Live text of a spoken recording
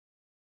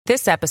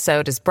This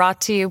episode is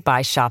brought to you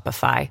by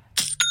Shopify.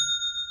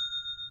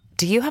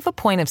 Do you have a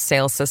point of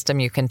sale system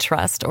you can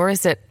trust, or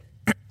is it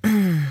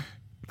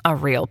a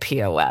real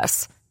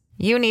POS?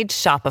 You need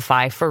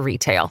Shopify for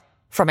retail.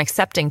 From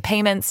accepting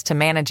payments to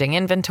managing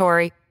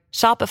inventory,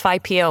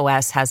 Shopify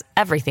POS has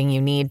everything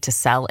you need to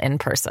sell in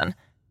person.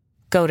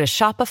 Go to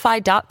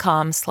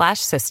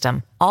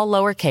shopify.com/system, all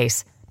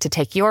lowercase, to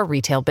take your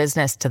retail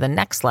business to the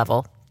next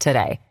level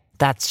today.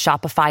 That's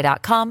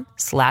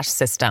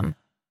shopify.com/system.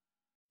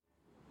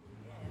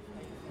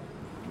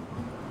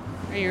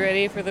 Are you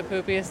ready for the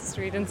poopiest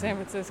street in San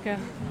Francisco?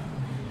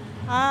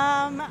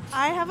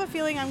 I have a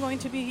feeling I'm going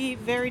to be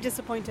very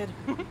disappointed.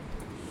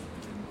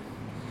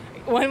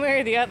 One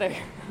way or the other.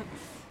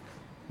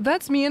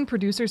 That's me and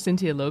producer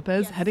Cynthia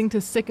Lopez heading to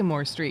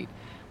Sycamore Street,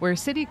 where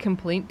city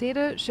complaint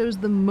data shows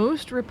the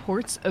most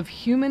reports of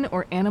human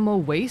or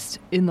animal waste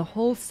in the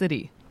whole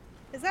city.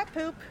 Is that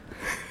poop?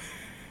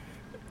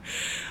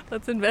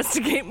 Let's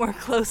investigate more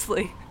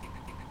closely.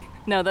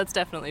 No, that's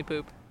definitely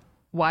poop.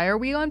 Why are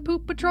we on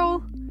Poop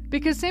Patrol?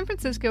 Because San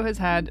Francisco has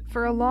had,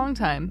 for a long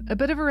time, a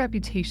bit of a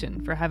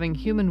reputation for having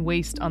human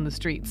waste on the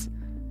streets.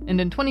 And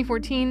in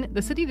 2014,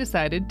 the city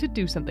decided to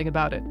do something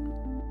about it.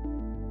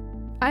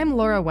 I'm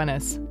Laura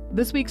Wennes.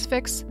 This week's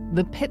fix,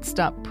 the Pit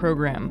Stop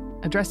program,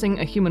 addressing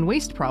a human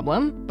waste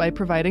problem by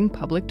providing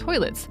public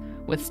toilets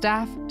with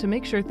staff to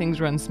make sure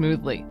things run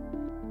smoothly.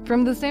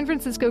 From the San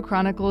Francisco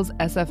Chronicle's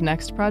SF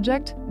Next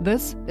project,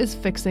 this is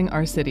Fixing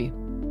Our City.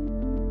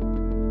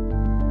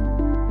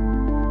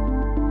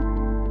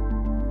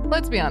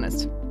 Let's be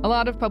honest, a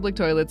lot of public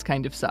toilets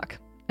kind of suck.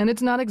 And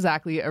it's not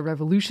exactly a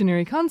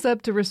revolutionary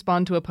concept to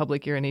respond to a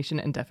public urination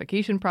and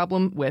defecation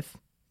problem with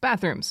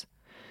bathrooms.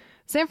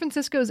 San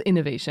Francisco's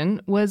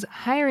innovation was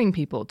hiring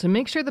people to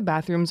make sure the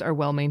bathrooms are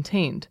well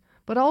maintained,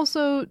 but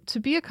also to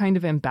be a kind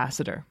of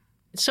ambassador.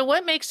 So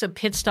what makes a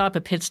pit stop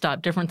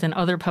different than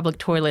other public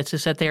toilets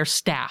is that they are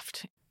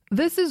staffed.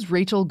 This is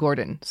Rachel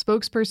Gordon,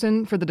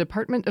 spokesperson for the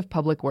Department of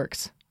Public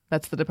Works.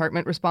 That's the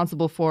department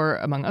responsible for,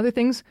 among other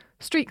things,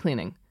 street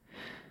cleaning.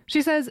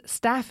 She says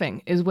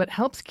staffing is what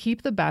helps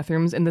keep the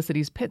bathrooms in the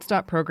city's pit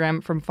stop program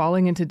from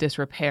falling into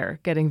disrepair,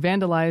 getting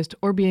vandalized,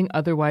 or being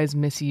otherwise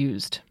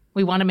misused.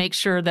 We want to make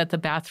sure that the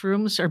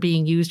bathrooms are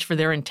being used for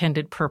their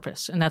intended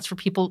purpose, and that's for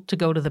people to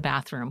go to the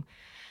bathroom.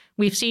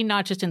 We've seen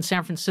not just in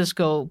San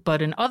Francisco,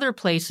 but in other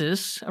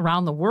places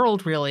around the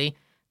world, really,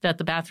 that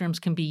the bathrooms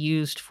can be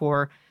used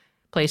for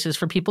places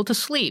for people to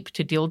sleep,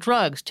 to deal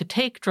drugs, to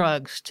take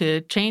drugs,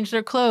 to change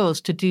their clothes,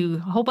 to do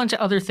a whole bunch of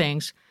other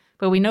things.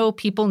 But we know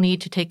people need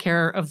to take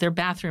care of their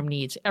bathroom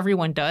needs.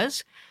 Everyone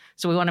does.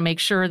 So we want to make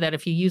sure that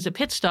if you use a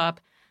pit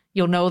stop,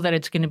 you'll know that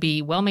it's going to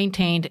be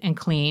well-maintained and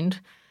cleaned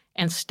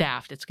and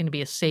staffed. It's going to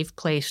be a safe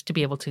place to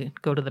be able to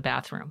go to the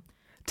bathroom.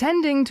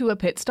 Tending to a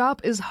pit stop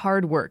is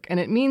hard work,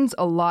 and it means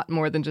a lot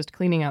more than just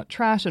cleaning out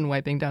trash and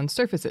wiping down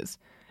surfaces.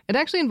 It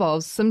actually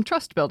involves some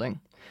trust building.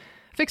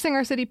 Fixing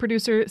Our City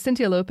producer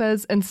Cynthia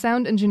Lopez and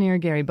sound engineer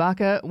Gary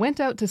Baca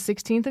went out to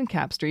 16th and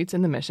Cap Streets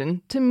in the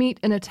Mission to meet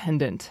an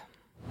attendant.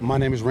 My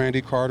name is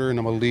Randy Carter, and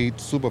I'm a lead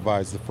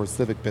supervisor for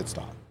Civic Pit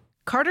Stop.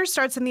 Carter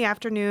starts in the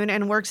afternoon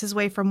and works his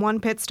way from one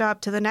pit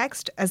stop to the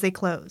next as they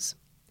close.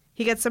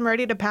 He gets them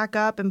ready to pack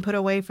up and put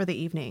away for the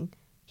evening.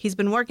 He's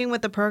been working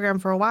with the program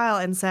for a while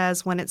and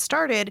says when it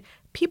started,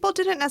 people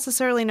didn't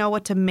necessarily know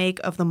what to make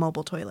of the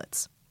mobile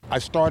toilets. I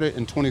started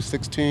in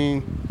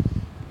 2016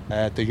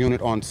 at the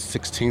unit on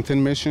 16th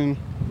and Mission.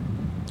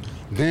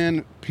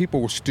 Then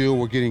people were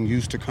getting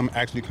used to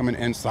coming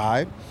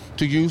inside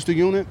to use the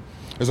unit.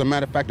 As a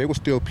matter of fact, they were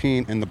still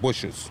peeing in the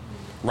bushes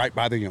right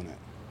by the unit.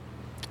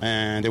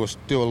 And they were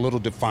still a little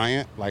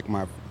defiant, like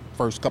my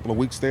first couple of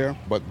weeks there.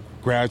 But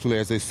gradually,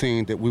 as they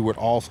seen that we would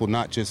also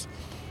not just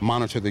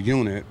monitor the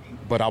unit,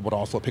 but I would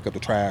also pick up the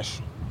trash.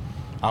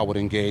 I would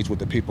engage with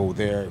the people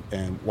there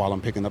and while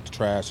I'm picking up the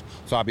trash.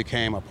 So I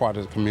became a part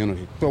of the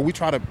community. So we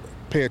try to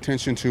pay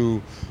attention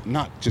to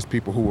not just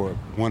people who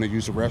want to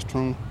use the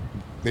restroom.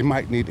 They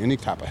might need any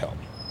type of help.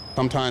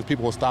 Sometimes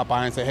people will stop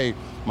by and say, hey,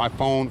 my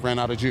phone ran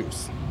out of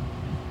juice.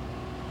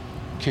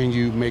 Can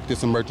you make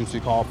this emergency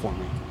call for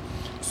me?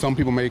 Some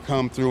people may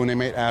come through and they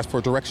may ask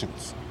for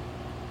directions,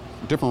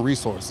 different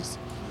resources.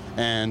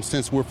 And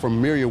since we're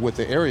familiar with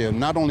the area,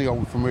 not only are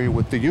we familiar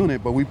with the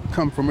unit, but we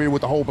become familiar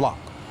with the whole block.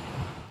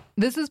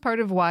 This is part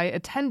of why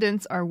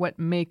attendants are what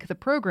make the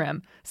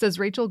program, says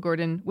Rachel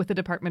Gordon with the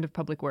Department of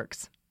Public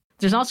Works.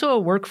 There's also a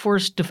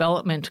workforce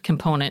development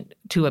component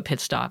to a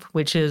pit stop,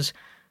 which is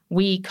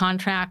we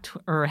contract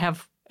or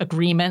have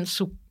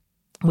agreements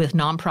with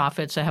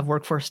nonprofits that have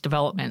workforce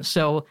development.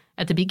 So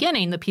at the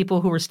beginning, the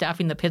people who were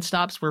staffing the pit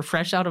stops were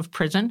fresh out of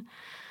prison.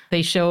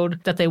 They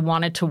showed that they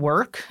wanted to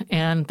work,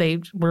 and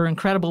they were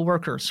incredible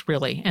workers,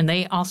 really. And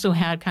they also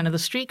had kind of the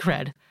street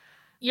cred.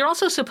 You're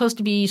also supposed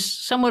to be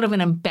somewhat of an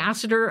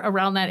ambassador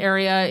around that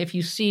area. If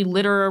you see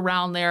litter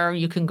around there,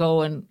 you can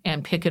go and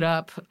pick it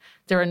up.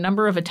 There are a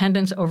number of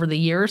attendants over the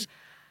years.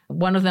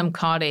 One of them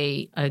caught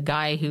a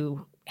guy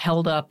who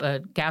held up a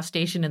gas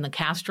station in the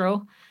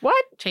Castro.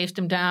 What? Chased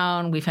him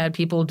down. We've had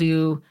people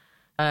do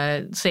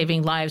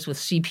saving lives with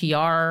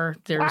CPR.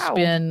 There's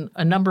been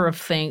a number of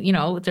things.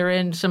 They're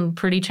in some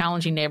pretty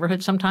challenging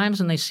neighborhoods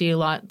sometimes, and they see a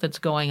lot that's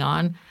going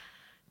on.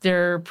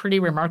 They're pretty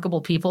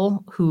remarkable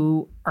people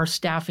who are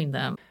staffing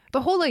them.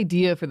 The whole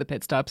idea for the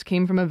pit stops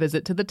came from a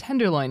visit to the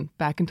Tenderloin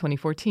back in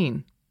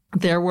 2014.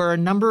 There were a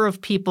number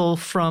of people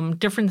from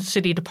different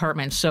city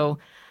departments, so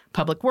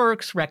Public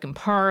Works, Rec and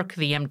Park,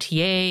 the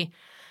MTA,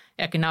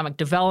 Economic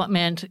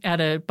Development,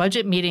 at a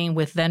budget meeting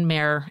with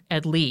then-Mayor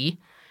Ed Lee.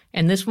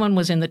 And this one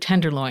was in the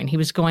Tenderloin. He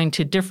was going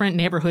to different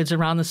neighborhoods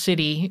around the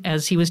city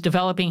as he was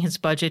developing his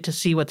budget to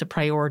see what the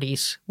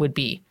priorities would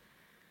be.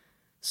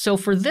 So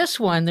for this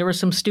one, there were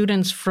some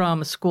students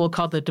from a school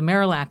called the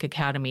Demarilac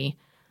Academy,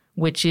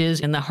 which is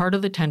in the heart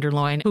of the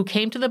Tenderloin, who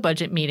came to the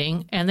budget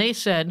meeting, and they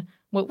said,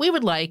 what we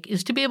would like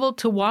is to be able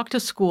to walk to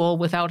school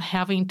without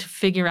having to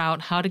figure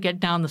out how to get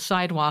down the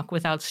sidewalk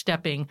without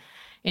stepping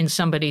in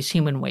somebody's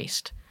human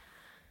waste.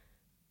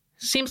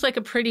 Seems like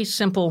a pretty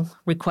simple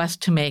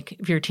request to make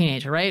if you're a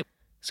teenager, right?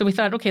 So we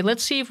thought, okay,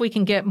 let's see if we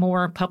can get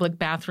more public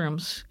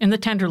bathrooms in the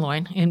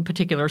Tenderloin in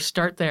particular,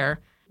 start there.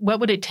 What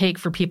would it take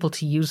for people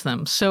to use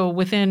them? So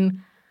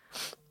within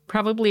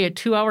probably a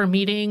 2-hour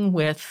meeting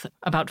with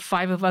about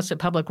 5 of us at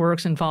Public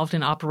Works involved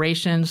in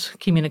operations,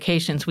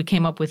 communications, we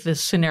came up with this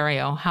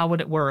scenario. How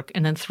would it work?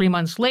 And then 3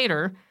 months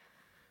later,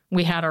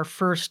 we had our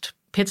first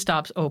pit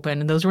stops open,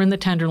 and those were in the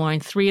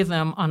Tenderloin, 3 of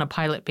them on a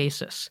pilot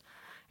basis.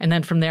 And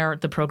then from there,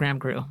 the program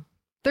grew.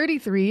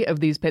 33 of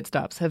these pit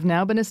stops have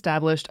now been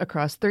established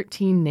across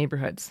 13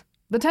 neighborhoods.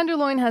 The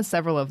Tenderloin has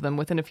several of them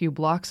within a few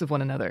blocks of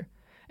one another.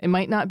 It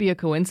might not be a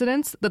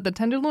coincidence that the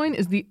Tenderloin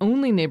is the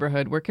only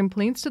neighborhood where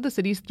complaints to the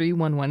city's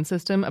 311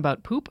 system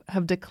about poop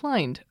have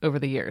declined over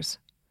the years.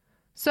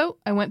 So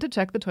I went to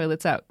check the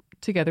toilets out,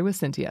 together with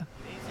Cynthia.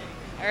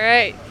 All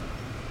right,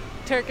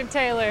 Turk and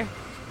Taylor.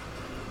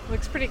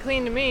 Looks pretty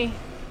clean to me.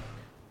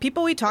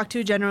 People we talk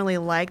to generally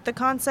like the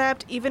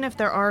concept, even if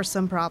there are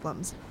some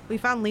problems. We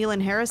found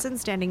Leland Harrison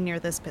standing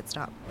near this pit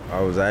stop. I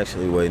was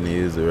actually waiting to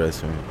use the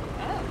restroom,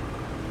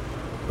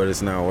 but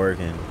it's not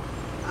working.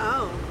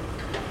 Oh.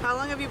 How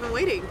long have you been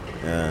waiting?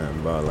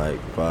 About like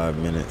 5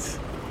 minutes.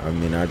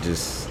 I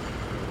just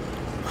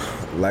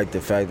like the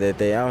fact that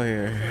they out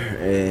here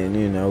and,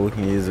 we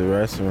can use the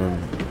restroom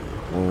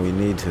when we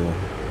need to.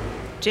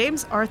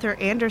 James Arthur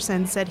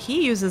Anderson said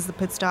he uses the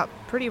pit stop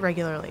pretty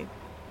regularly,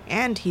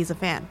 and he's a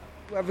fan.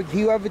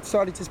 Whoever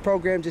started this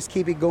program, just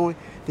keep it going.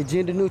 The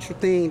gender neutral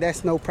thing,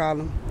 that's no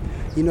problem.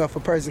 If a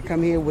person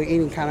come here with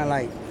any kind of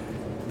like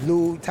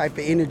lewd type of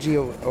energy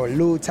or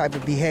lewd type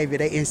of behavior,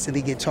 they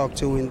instantly get talked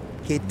to and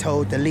get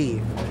told to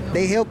leave.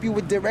 They help you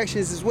with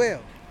directions as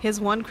well. His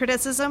one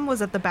criticism was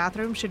that the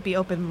bathroom should be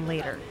open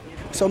later.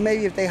 So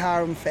maybe if they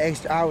hire them for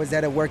extra hours,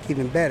 that'll work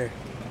even better.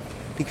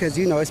 Because,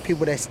 it's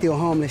people that's still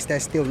homeless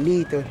that still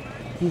need to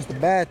use the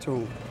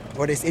bathroom.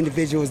 Or there's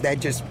individuals that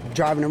just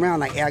driving around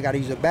like, hey, I got to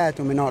use the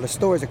bathroom and all the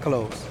stores are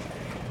closed.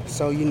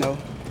 So,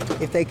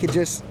 if they could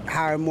just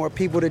hire more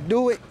people to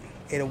do it,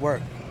 it'll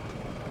work.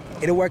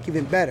 It'll work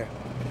even better.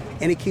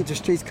 And it keeps the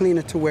streets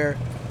cleaner to where,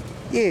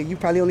 you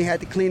probably only had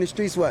to clean the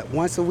streets,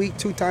 once a week,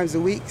 2 times a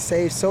week,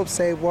 save soap,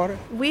 save water?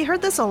 We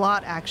heard this a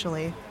lot,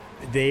 actually.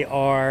 They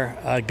are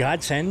a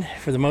godsend,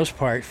 for the most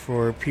part,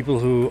 for people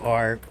who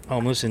are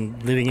homeless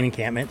and living in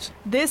encampments.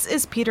 This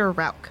is Peter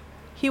Rauch.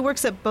 He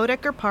works at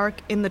Bodecker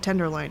Park in the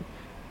Tenderloin,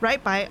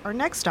 right by our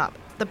next stop,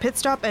 the pit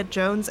stop at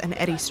Jones and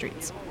Eddy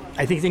Streets.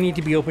 I think they need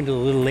to be opened a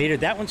little later.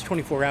 That one's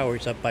 24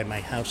 hours up by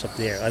my house up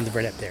there. I live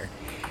right up there.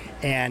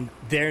 And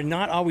they're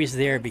not always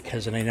there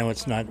because, and I know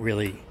it's not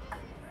really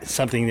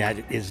something that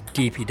is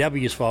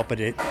DPW's fault, but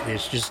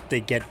it's just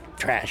they get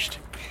trashed.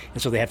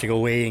 And so they have to go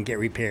away and get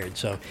repaired.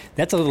 So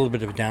that's a little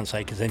bit of a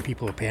downside because then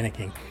people are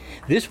panicking.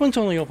 This one's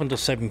only open till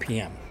 7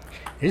 p.m.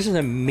 This is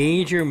a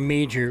major,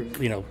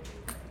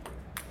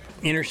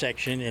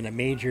 intersection and a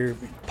major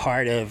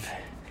part of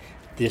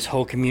this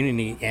whole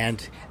community,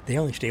 and they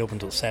only stay open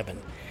till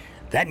 7.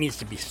 That needs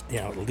to be,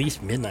 at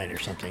least midnight or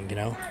something,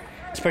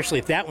 especially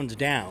if that one's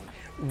down.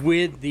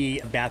 With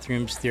the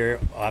bathrooms, there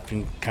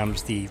often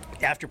comes the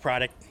after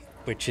product,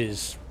 which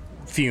is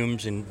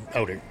fumes and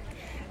odor.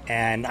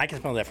 And I can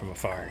smell that from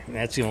afar. And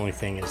that's the only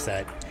thing, is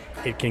that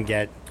it can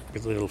get a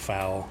little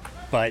foul.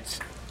 But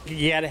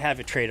you got to have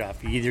a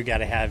trade-off. You either got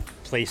to have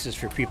places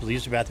for people to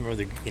use the bathroom,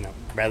 or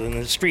rather than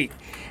the street.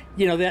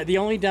 The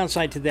only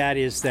downside to that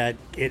is that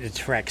it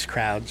attracts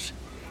crowds.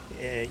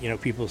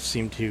 People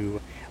seem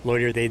to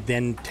loiter. They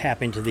then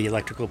tap into the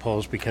electrical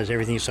poles because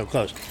everything's so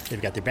close.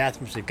 They've got their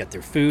bathrooms, they've got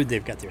their food,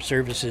 they've got their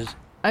services.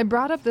 I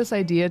brought up this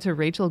idea to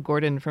Rachel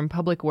Gordon from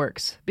Public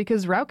Works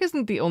because Rauch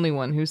isn't the only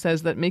one who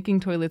says that making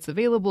toilets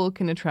available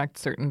can attract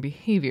certain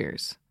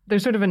behaviors.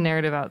 There's sort of a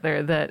narrative out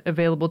there that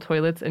available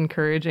toilets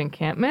encourage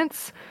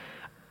encampments.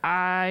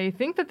 I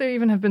think that there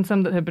even have been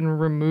some that have been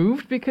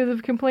removed because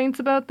of complaints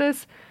about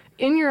this.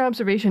 In your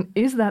observation,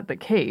 is that the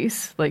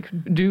case? Like,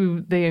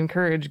 do they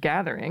encourage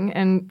gathering?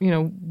 And,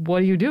 what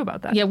do you do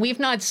about that? Yeah, we've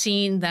not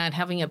seen that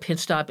having a pit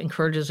stop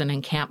encourages an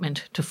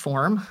encampment to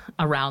form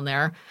around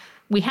there.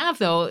 We have,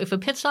 though, if a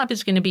pit stop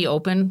is going to be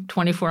open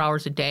 24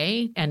 hours a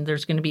day and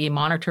there's going to be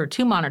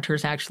two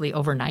monitors actually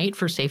overnight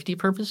for safety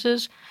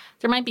purposes,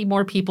 there might be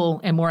more people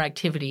and more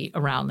activity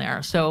around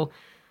there. So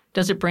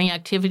does it bring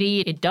activity?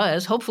 It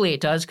does. Hopefully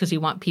it does, because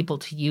you want people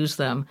to use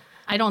them.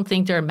 I don't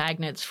think they're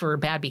magnets for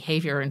bad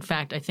behavior. In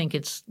fact, I think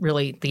it's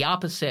really the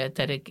opposite,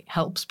 that it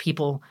helps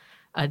people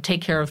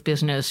take care of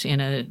business in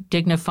a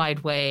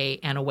dignified way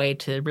and a way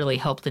to really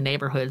help the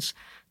neighborhoods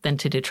than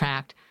to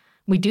detract.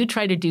 We do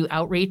try to do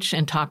outreach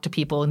and talk to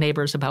people,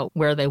 neighbors, about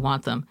where they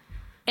want them.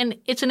 And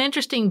it's an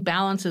interesting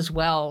balance as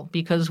well,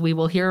 because we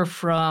will hear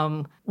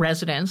from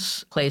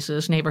residents,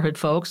 places, neighborhood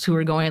folks who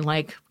are going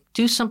like,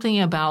 do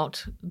something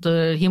about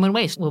the human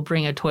waste. We'll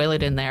bring a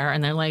toilet in there,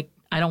 and they're like,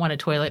 I don't want a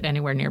toilet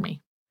anywhere near me.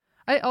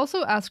 I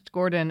also asked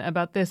Gordon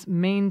about this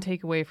main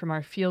takeaway from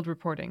our field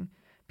reporting.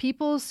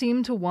 People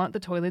seem to want the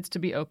toilets to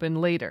be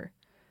open later.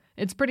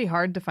 It's pretty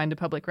hard to find a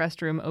public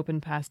restroom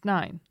open past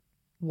 9.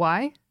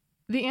 Why?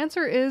 The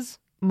answer is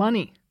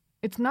money.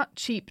 It's not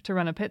cheap to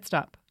run a pit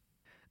stop.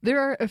 There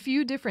are a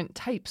few different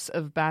types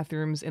of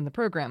bathrooms in the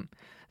program.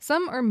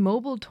 Some are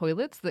mobile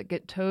toilets that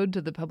get towed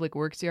to the public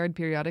works yard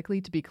periodically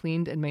to be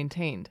cleaned and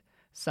maintained.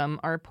 Some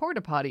are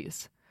porta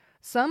potties.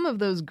 Some of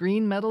those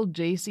green metal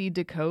J.C.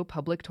 Deco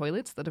public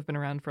toilets that have been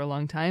around for a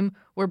long time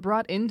were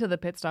brought into the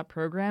pit stop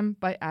program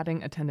by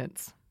adding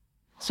attendants.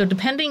 So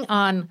depending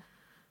on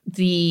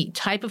the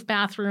type of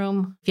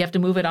bathroom, if you have to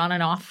move it on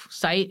and off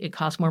site, it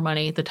costs more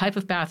money. The type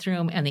of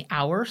bathroom and the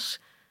hours,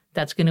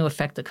 that's going to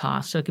affect the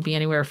cost. So it could be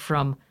anywhere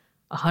from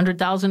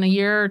 $100,000 a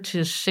year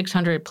to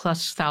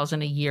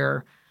 $600,000+ a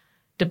year,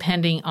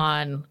 depending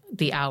on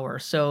the hour.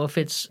 So if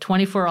it's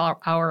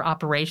 24-hour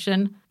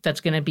operation,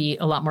 that's going to be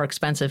a lot more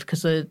expensive,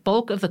 because the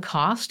bulk of the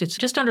cost, it's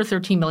just under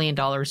 $13 million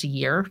a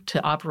year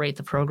to operate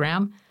the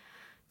program.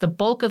 The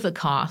bulk of the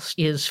cost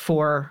is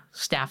for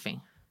staffing.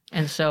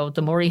 And so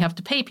the more you have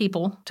to pay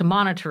people to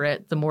monitor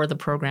it, the more the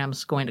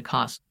program's going to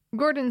cost.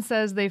 Gordon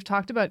says they've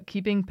talked about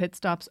keeping pit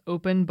stops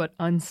open but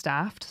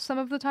unstaffed some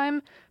of the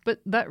time,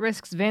 but that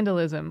risks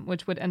vandalism,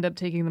 which would end up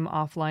taking them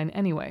offline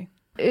anyway.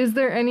 Is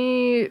there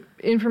any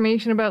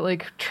information about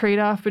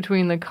trade-off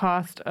between the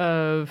cost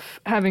of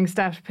having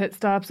staffed pit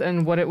stops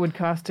and what it would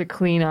cost to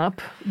clean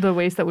up the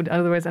waste that would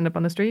otherwise end up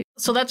on the street?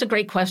 So that's a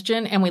great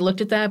question, and we looked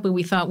at that, but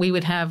we thought we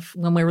would have,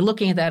 when we were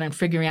looking at that and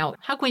figuring out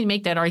how can we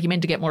make that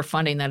argument to get more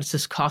funding that it's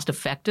just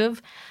cost-effective,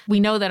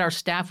 we know that our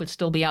staff would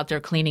still be out there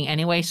cleaning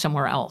anyway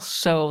somewhere else.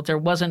 So there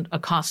wasn't a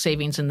cost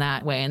savings in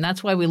that way, and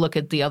that's why we look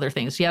at the other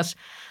things. Yes,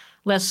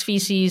 less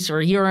feces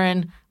or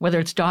urine, whether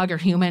it's dog or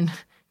human,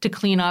 to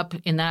clean up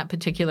in that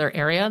particular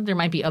area. There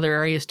might be other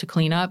areas to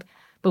clean up,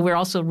 but we're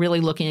also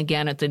really looking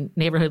again at the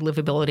neighborhood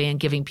livability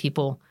and giving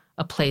people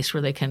a place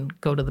where they can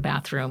go to the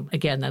bathroom.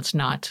 Again, that's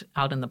not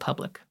out in the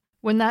public.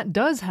 When that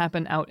does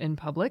happen out in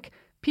public,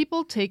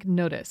 people take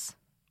notice.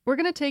 We're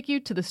going to take you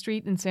to the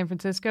street in San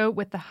Francisco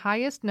with the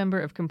highest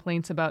number of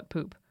complaints about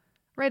poop,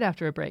 right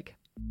after a break.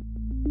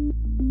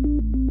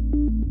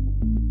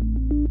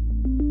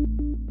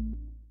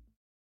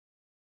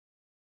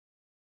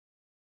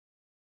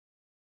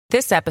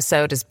 This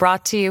episode is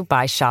brought to you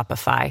by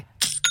Shopify.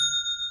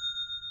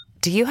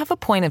 Do you have a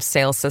point of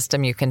sale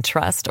system you can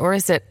trust, or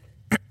is it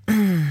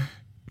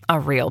a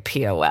real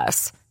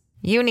POS?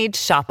 You need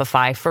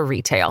Shopify for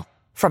retail.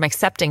 From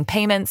accepting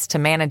payments to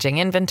managing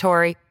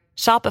inventory,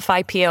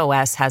 Shopify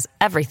POS has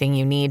everything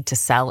you need to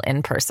sell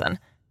in person.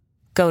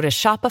 Go to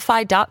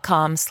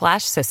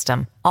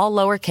shopify.com/system, all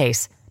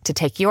lowercase, to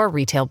take your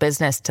retail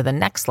business to the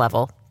next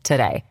level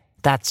today.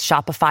 That's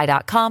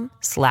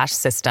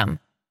shopify.com/system.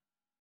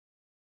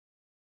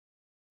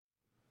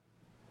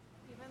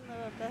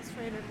 Best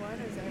rated one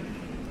is it?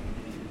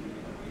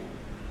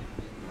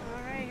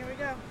 All right, here we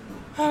go.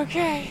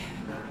 Okay.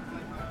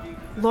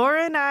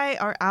 Laura and I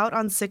are out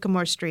on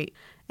Sycamore Street,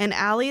 an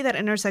alley that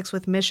intersects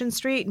with Mission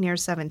Street near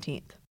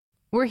 17th.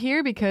 We're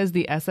here because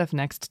the SF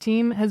Next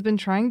team has been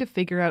trying to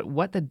figure out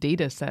what the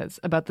data says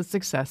about the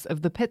success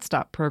of the pit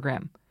stop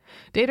program.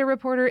 Data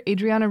reporter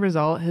Adriana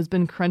Rizal has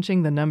been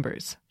crunching the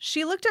numbers.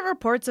 She looked at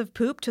reports of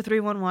poop to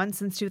 311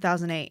 since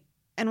 2008.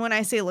 And when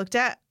I say looked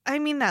at, I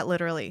mean that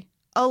literally.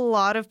 A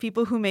lot of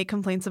people who make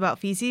complaints about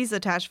feces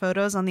attach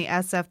photos on the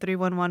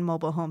SF311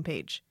 mobile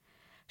homepage.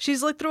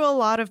 She's looked through a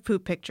lot of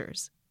poop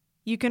pictures.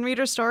 You can read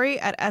her story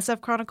at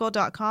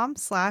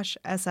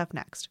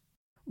sfchronicle.com/sfnext.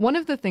 One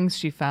of the things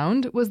she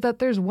found was that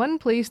there's one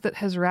place that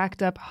has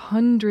racked up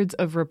hundreds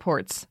of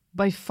reports,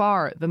 by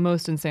far the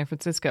most in San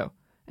Francisco.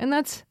 And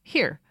that's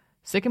here,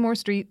 Sycamore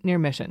Street near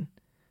Mission.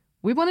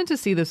 We wanted to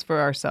see this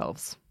for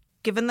ourselves.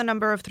 Given the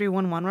number of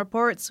 311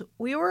 reports,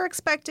 we were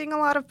expecting a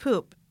lot of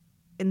poop.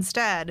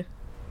 Instead...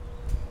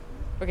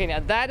 Okay,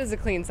 now that is a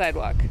clean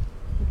sidewalk.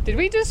 Did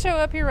we just show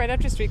up here right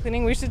after street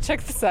cleaning? We should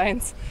check the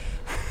signs.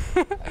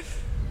 8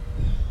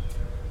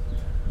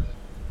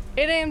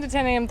 a.m. to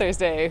 10 a.m.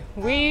 Thursday.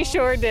 We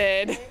sure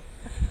did.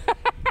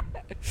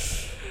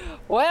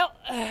 Well,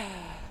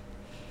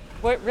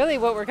 what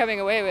we're coming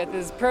away with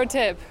is pro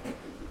tip.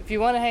 If you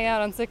want to hang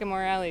out on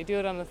Sycamore Alley, do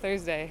it on a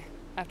Thursday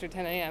after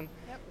 10 a.m.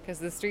 because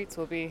the streets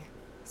will be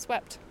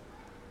swept.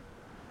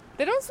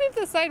 They don't sweep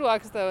the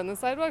sidewalks, though, and the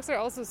sidewalks are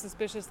also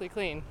suspiciously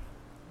clean.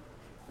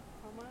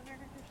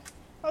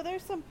 Oh,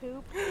 there's some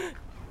poop.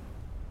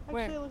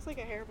 Where? Actually, it looks like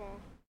a hairball.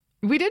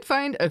 We did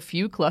find a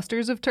few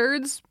clusters of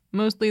turds.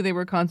 Mostly they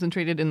were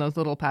concentrated in those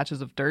little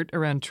patches of dirt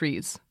around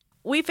trees.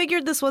 We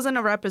figured this wasn't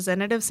a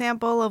representative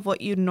sample of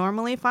what you'd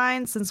normally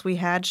find since we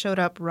had showed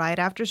up right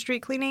after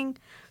street cleaning,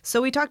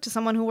 so we talked to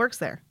someone who works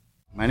there.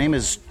 My name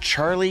is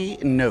Charlie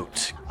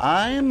Note.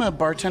 I'm a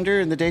bartender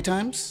in the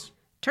daytimes.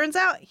 Turns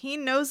out he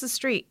knows the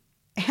street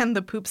and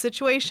the poop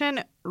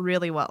situation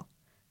really well.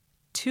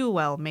 Too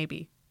well,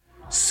 maybe.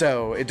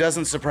 So it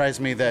doesn't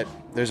surprise me that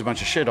there's a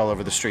bunch of shit all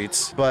over the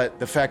streets, but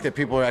the fact that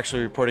people are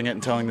actually reporting it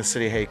and telling the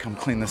city, hey, come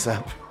clean this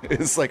up,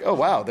 is like, oh,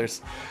 wow,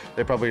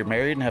 they probably are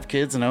married and have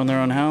kids and own their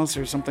own house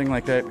or something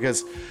like that.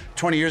 Because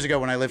 20 years ago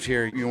when I lived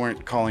here, you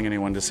weren't calling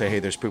anyone to say, hey,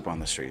 there's poop on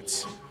the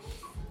streets.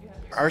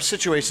 Our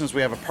situation is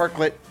we have a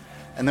parklet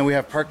and then we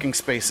have parking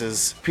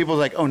spaces. People are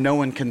like, oh, no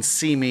one can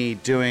see me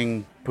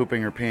doing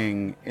pooping or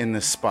peeing in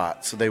this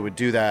spot. So they would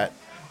do that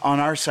on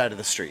our side of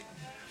the street.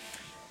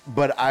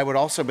 But I would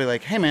also be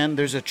like, hey, man,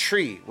 there's a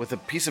tree with a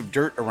piece of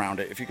dirt around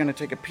it. If you're going to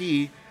take a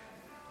pee,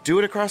 do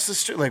it across the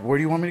street. Like, where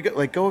do you want me to go?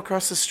 Like, go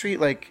across the street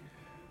like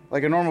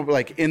a normal,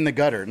 like in the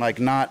gutter, like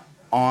not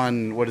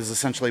on what is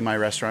essentially my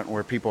restaurant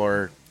where people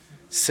are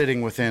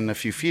sitting within a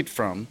few feet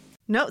from.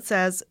 Note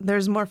says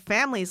there's more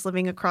families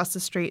living across the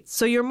street,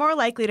 so you're more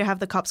likely to have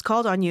the cops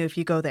called on you if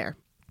you go there.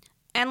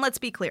 And let's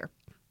be clear,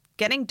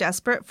 getting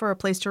desperate for a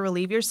place to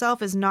relieve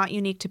yourself is not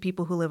unique to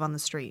people who live on the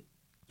street.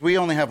 We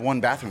only have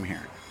one bathroom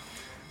here.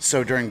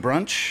 So during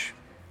brunch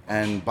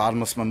and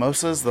bottomless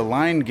mimosas, the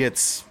line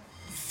gets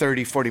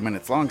 30, 40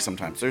 minutes long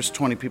sometimes. There's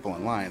 20 people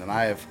in line, and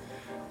I have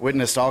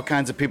witnessed all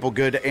kinds of people,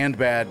 good and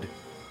bad,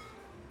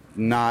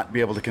 not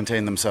be able to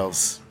contain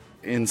themselves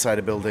inside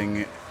a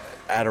building,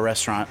 at a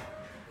restaurant,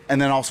 and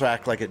then also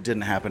act like it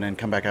didn't happen and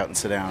come back out and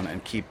sit down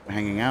and keep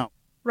hanging out.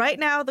 Right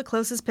now, the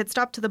closest pit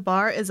stop to the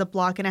bar is a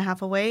block and a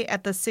half away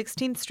at the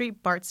 16th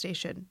Street BART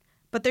station.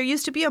 But there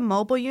used to be a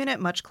mobile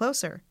unit much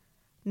closer.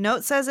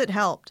 Note says it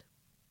helped.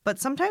 But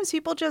sometimes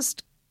people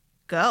just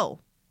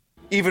go.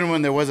 Even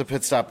when there was a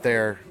pit stop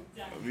there,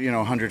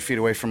 100 feet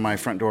away from my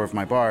front door of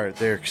my bar,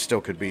 there still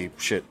could be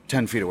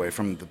 10 feet away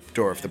from the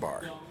door of the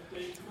bar.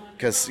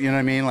 Because, you know what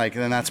I mean? Like,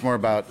 then that's more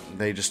about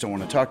they just don't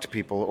want to talk to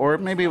people. Or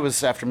maybe it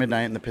was after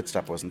midnight and the pit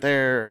stop wasn't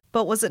there.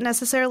 But was it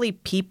necessarily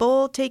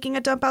people taking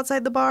a dump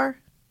outside the bar?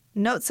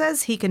 Note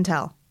says he can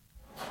tell.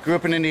 Grew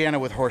up in Indiana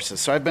with horses,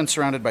 so I've been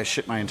surrounded by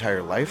shit my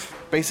entire life,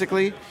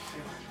 basically.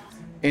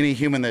 Any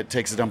human that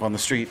takes a dump on the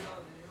street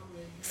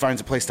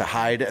finds a place to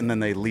hide, and then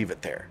they leave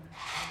it there.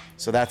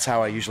 So that's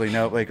how I usually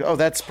know, like, oh,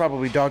 that's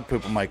probably dog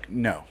poop. I'm like,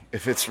 no.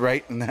 If it's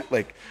right and that,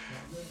 like,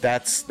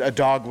 that's a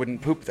dog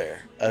wouldn't poop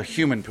there. A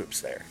human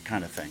poops there,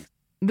 kind of thing.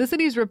 The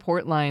city's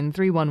report line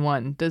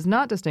 311 does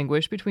not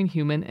distinguish between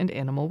human and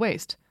animal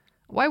waste.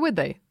 Why would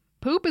they?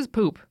 Poop is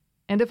poop.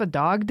 And if a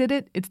dog did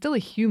it, it's still a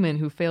human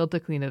who failed to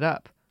clean it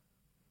up.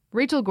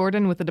 Rachel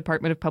Gordon with the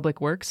Department of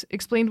Public Works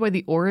explained why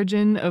the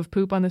origin of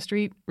poop on the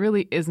street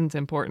really isn't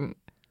important.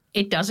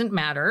 It doesn't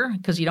matter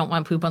because you don't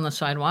want poop on the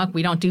sidewalk.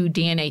 We don't do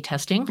DNA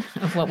testing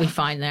of what we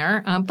find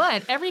there.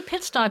 But every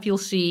pit stop you'll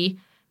see,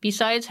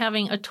 besides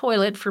having a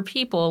toilet for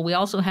people, we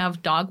also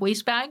have dog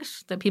waste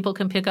bags that people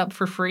can pick up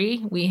for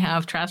free. We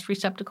have trash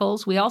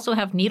receptacles. We also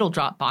have needle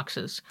drop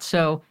boxes.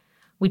 So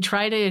we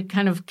try to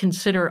kind of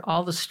consider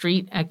all the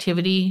street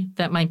activity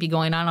that might be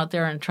going on out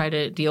there and try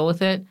to deal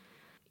with it.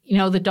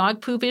 The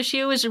dog poop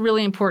issue is a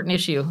really important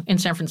issue in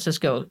San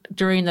Francisco.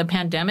 During the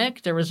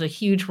pandemic, there was a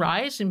huge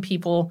rise in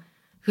people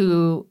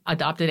who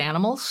adopted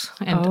animals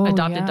and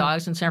adopted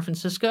dogs in San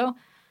Francisco.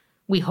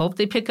 We hope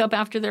they pick up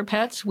after their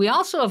pets. We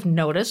also have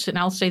noticed, and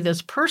I'll say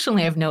this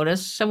personally, I've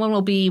noticed, someone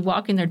will be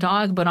walking their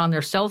dog but on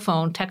their cell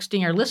phone,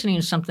 texting or listening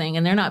to something,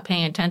 and they're not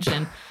paying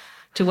attention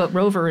to what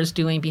Rover is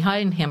doing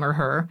behind him or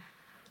her.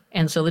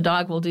 And so the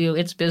dog will do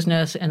its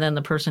business, and then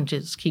the person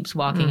just keeps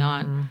walking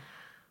on.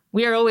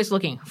 We are always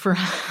looking for,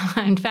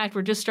 in fact,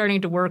 we're just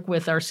starting to work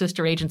with our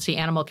sister agency,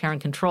 Animal Care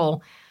and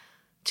Control,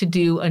 to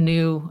do a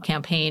new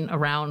campaign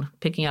around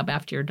picking up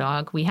after your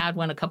dog. We had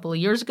one a couple of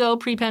years ago,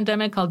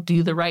 pre-pandemic, called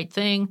Do the Right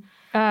Thing,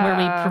 where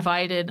we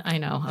provided, I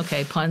know,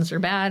 okay, puns are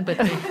bad, but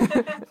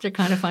they're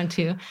kind of fun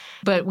too.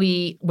 But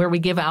where we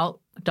give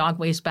out dog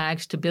waste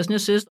bags to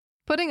businesses.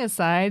 Putting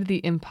aside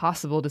the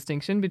impossible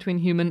distinction between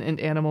human and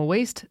animal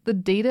waste, the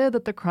data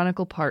that the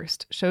Chronicle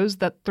parsed shows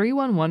that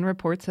 311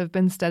 reports have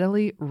been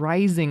steadily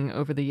rising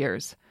over the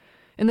years.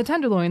 In the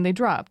Tenderloin, they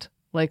dropped,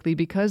 likely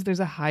because there's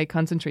a high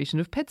concentration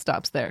of pit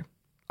stops there.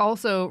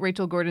 Also,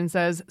 Rachel Gordon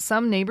says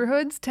some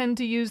neighborhoods tend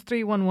to use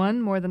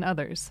 311 more than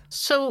others.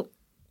 So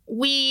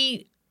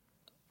we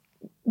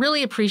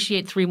really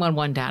appreciate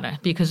 311 data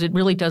because it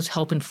really does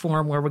help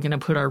inform where we're going to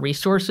put our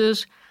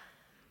resources.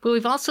 But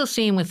we've also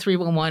seen with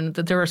 311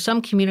 that there are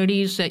some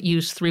communities that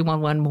use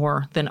 311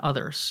 more than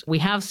others. We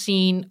have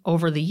seen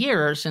over the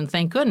years, and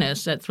thank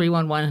goodness, that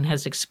 311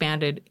 has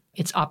expanded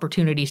its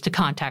opportunities to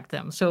contact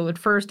them. So at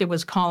first it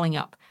was calling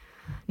up.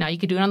 Now you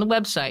could do it on the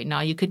website.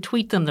 Now you could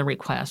tweet them the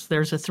request.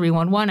 There's a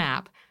 311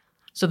 app.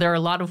 So there are a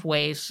lot of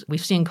ways.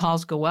 We've seen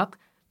calls go up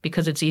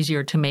because it's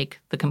easier to make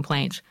the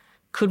complaints.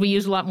 Could we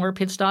use a lot more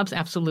pit stops?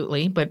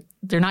 Absolutely. But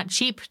they're not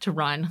cheap to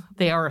run.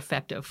 They are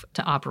effective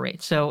to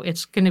operate. So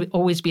it's going to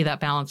always be that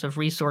balance of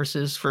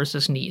resources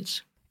versus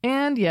needs.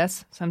 And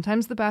yes,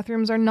 sometimes the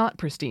bathrooms are not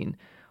pristine,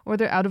 or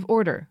they're out of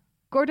order.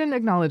 Gordon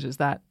acknowledges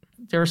that.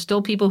 There are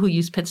still people who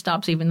use pit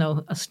stops even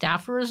though a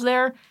staffer is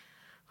there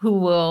who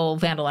will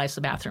vandalize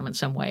the bathroom in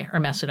some way or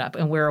mess it up,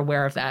 and we're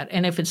aware of that.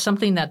 And if it's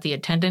something that the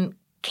attendant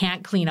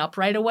can't clean up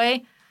right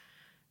away,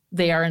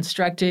 they are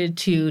instructed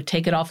to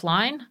take it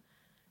offline,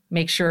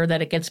 make sure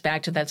that it gets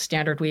back to that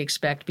standard we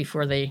expect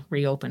before they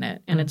reopen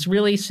it. And it's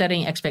really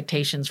setting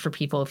expectations for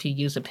people if you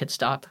use a pit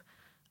stop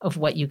of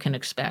what you can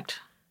expect.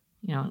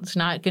 You know, it's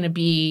not going to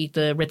be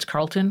the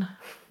Ritz-Carlton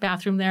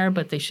bathroom there,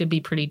 but they should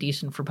be pretty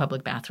decent for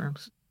public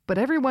bathrooms. But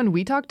everyone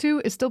we talk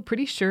to is still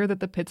pretty sure that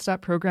the pit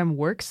stop program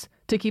works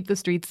to keep the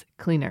streets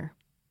cleaner.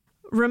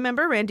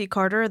 Remember Randy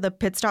Carter, the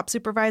pit stop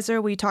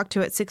supervisor we talked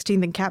to at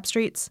 16th and Cap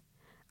Streets?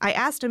 I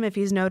asked him if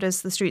he's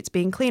noticed the streets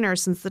being cleaner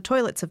since the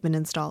toilets have been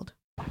installed.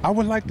 I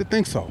would like to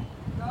think so,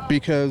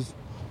 because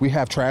we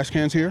have trash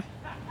cans here,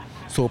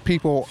 so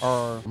people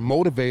are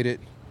motivated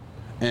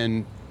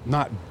and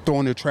not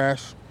throwing their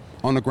trash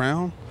on the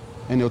ground,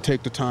 and they'll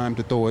take the time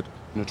to throw it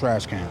in the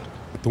trash can.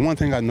 The one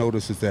thing I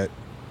noticed is that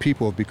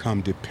people have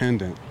become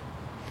dependent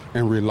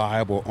and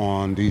reliable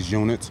on these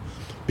units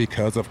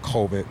because of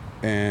COVID,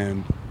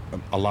 and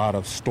a lot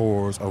of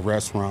stores or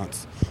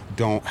restaurants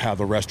don't have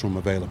the restroom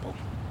available.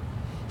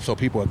 So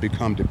people have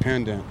become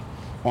dependent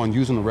on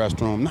using the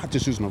restroom, not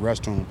just using the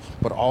restroom,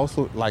 but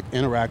also like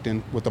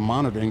interacting with the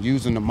monitor and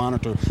using the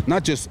monitor,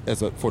 not just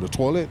for the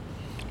toilet,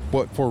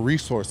 but for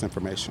resource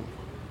information.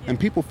 And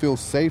people feel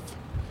safe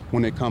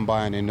when they come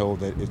by and they know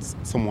that it's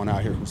someone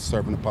out here who's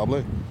serving the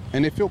public,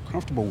 and they feel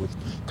comfortable with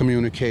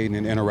communicating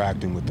and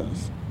interacting with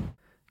us.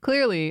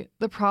 Clearly,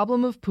 the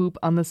problem of poop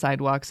on the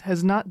sidewalks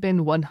has not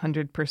been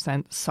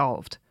 100%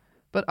 solved.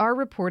 But our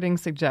reporting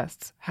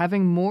suggests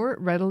having more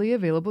readily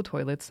available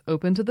toilets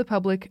open to the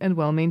public and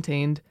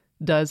well-maintained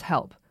does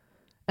help.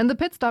 And the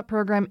pit stop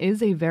program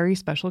is a very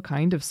special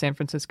kind of San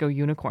Francisco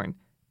unicorn.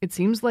 It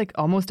seems like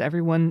almost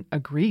everyone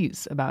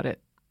agrees about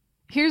it.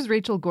 Here's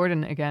Rachel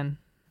Gordon again.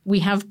 We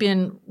have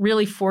been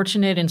really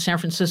fortunate in San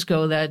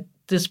Francisco that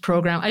this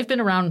program, I've been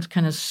around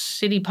kind of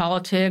city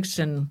politics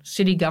and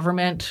city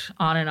government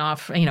on and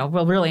off,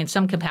 really in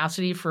some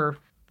capacity for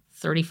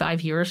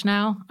 35 years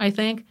now, I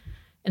think.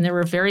 And there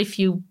were very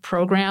few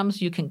programs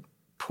you can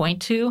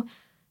point to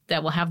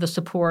that will have the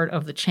support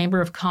of the Chamber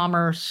of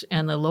Commerce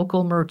and the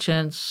local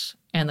merchants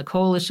and the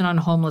Coalition on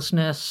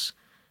Homelessness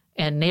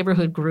and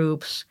neighborhood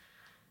groups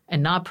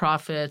and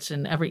nonprofits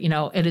and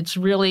and it's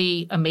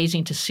really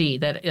amazing to see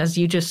that, as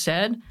you just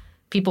said,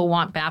 people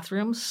want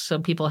bathrooms, so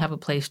people have a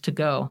place to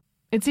go.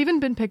 It's even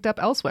been picked up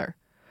elsewhere.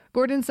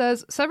 Gordon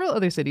says several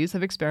other cities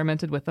have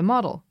experimented with the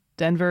model.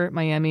 Denver,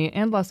 Miami,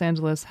 and Los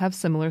Angeles have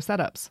similar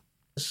setups.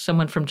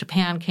 Someone from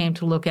Japan came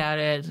to look at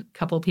it. A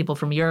couple of people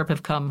from Europe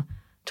have come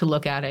to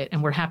look at it,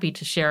 and we're happy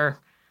to share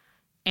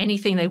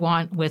anything they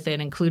want with it,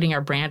 including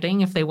our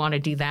branding, if they want to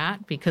do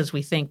that, because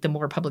we think the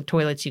more public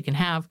toilets you can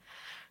have,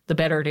 the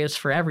better it is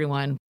for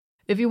everyone.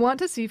 If you want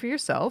to see for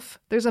yourself,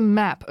 there's a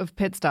map of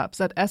pit stops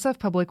at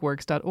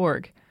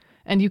sfpublicworks.org,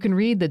 and you can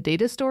read the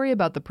data story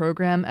about the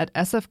program at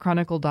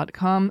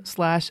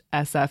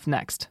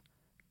sfchronicle.com/sfnext.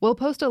 We'll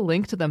post a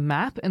link to the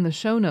map in the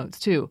show notes,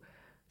 too,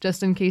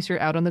 just in case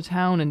you're out on the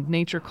town and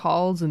nature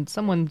calls and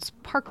someone's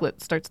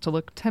parklet starts to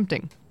look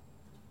tempting.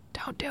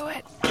 Don't do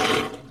it.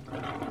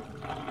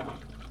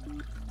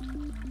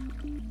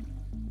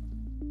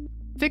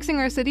 Fixing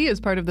Our City is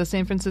part of the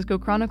San Francisco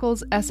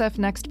Chronicle's SF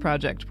Next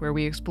project, where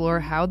we explore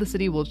how the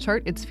city will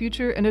chart its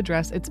future and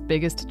address its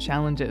biggest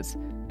challenges.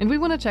 And we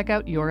want to check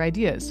out your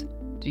ideas.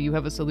 Do you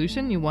have a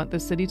solution you want the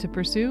city to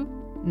pursue?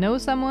 Know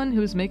someone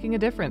who's making a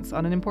difference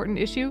on an important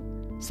issue?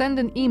 Send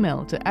an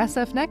email to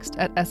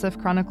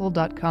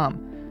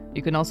sfnext@sfchronicle.com.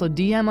 You can also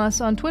DM us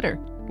on Twitter.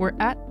 We're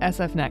at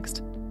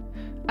sfnext.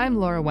 I'm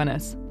Laura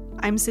Wenis.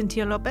 I'm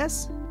Cynthia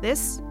Lopez.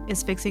 This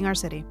is Fixing Our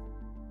City.